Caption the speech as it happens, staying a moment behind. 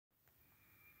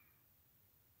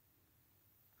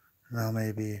Now,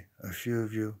 maybe a few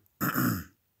of you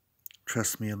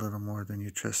trust me a little more than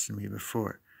you trusted me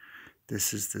before.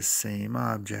 This is the same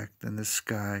object in the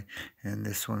sky, and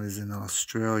this one is in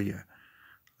Australia.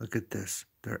 Look at this.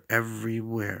 They're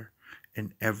everywhere.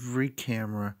 In every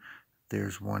camera,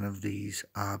 there's one of these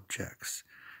objects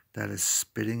that is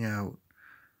spitting out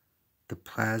the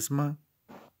plasma.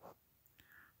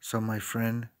 So, my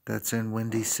friend, that's in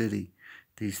Windy City.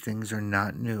 These things are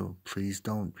not new. Please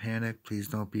don't panic. Please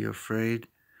don't be afraid.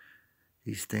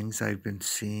 These things I've been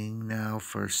seeing now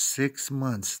for 6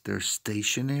 months. They're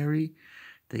stationary.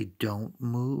 They don't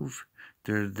move.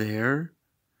 They're there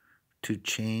to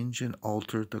change and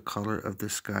alter the color of the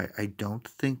sky. I don't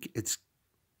think it's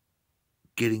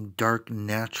getting dark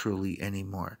naturally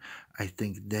anymore. I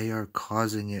think they are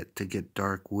causing it to get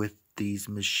dark with these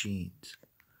machines.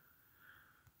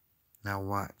 Now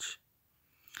watch.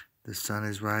 The sun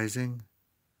is rising.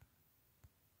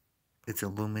 It's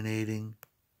illuminating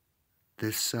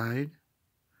this side.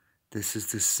 This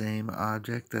is the same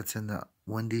object that's in the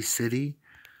Windy City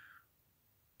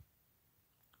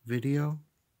video.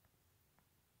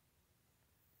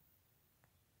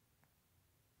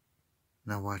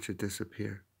 Now watch it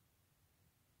disappear.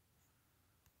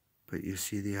 But you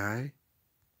see the eye?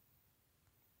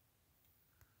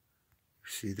 You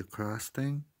see the cross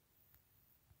thing?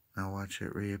 Now watch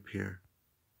it reappear.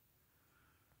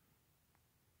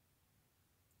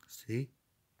 See?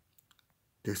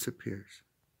 Disappears.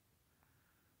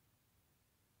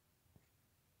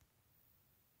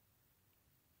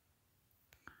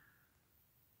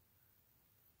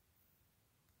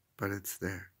 But it's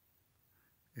there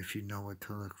if you know what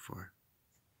to look for.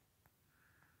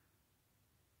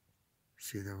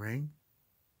 See the ring?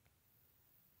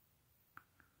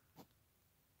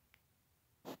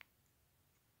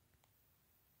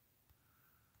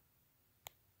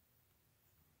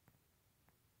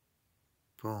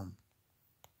 Boom.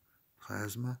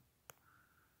 Plasma.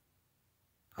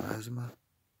 Plasma.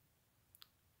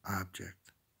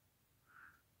 Object.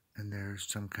 And there's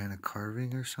some kind of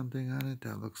carving or something on it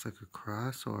that looks like a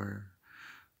cross or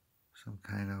some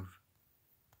kind of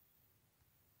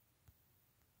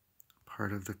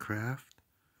part of the craft.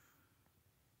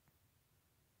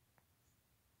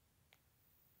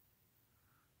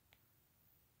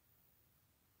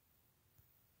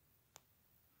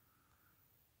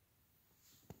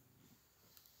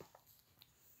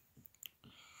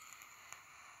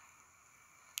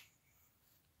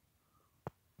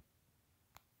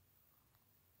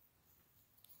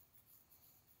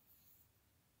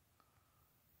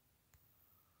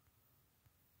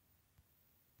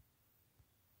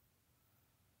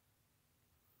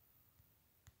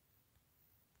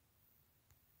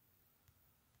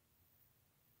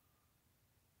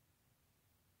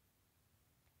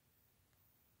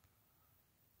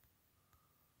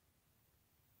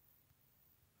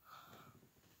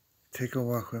 Take a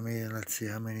walk with me and let's see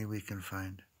how many we can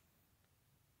find.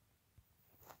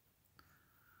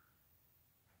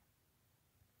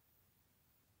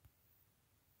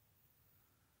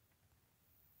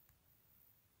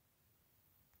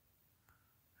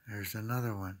 There's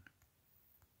another one.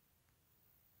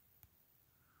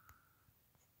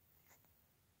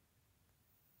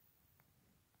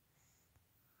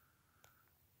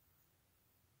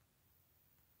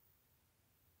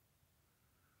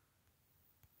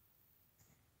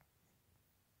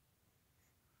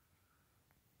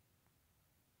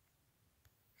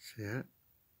 See it?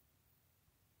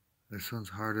 This one's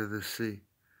harder to see,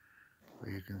 but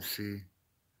you can see.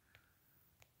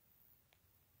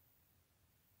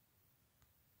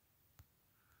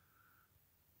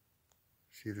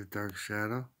 See the dark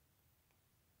shadow?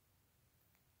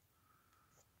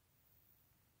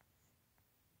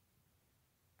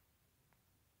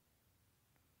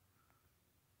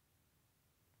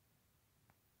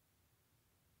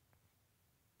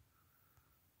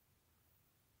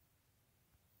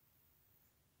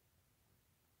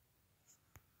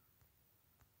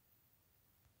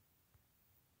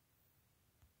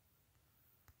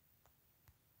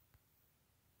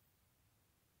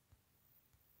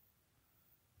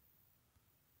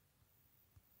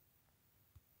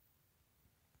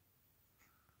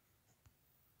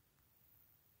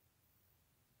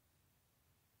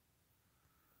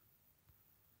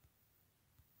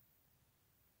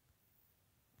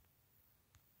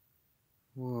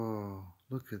 Whoa,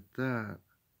 look at that.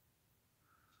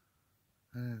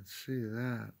 I didn't see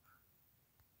that.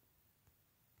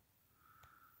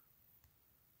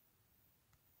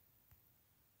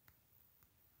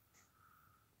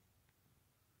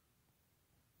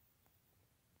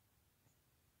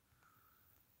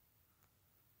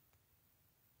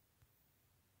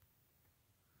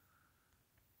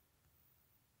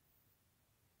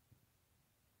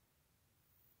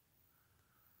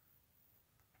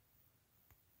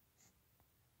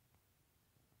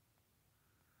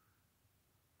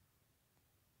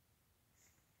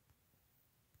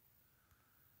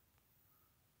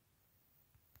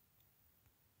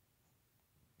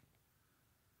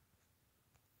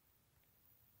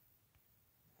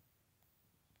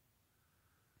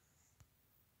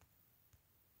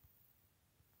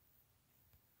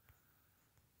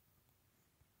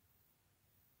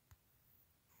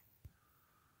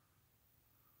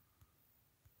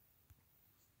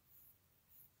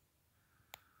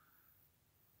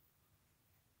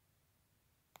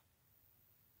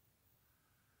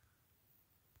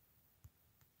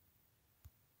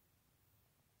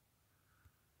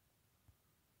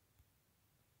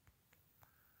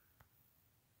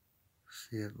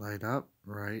 See it light up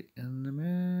right in the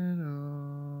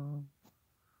middle.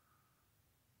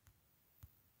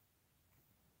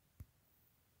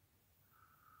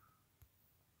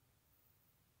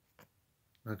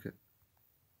 Look at,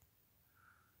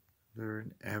 they're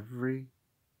in every,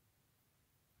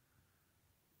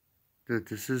 dude,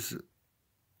 this is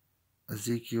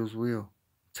Ezekiel's wheel.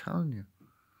 I'm telling you.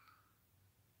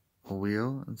 A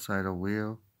wheel inside a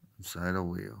wheel inside a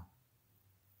wheel.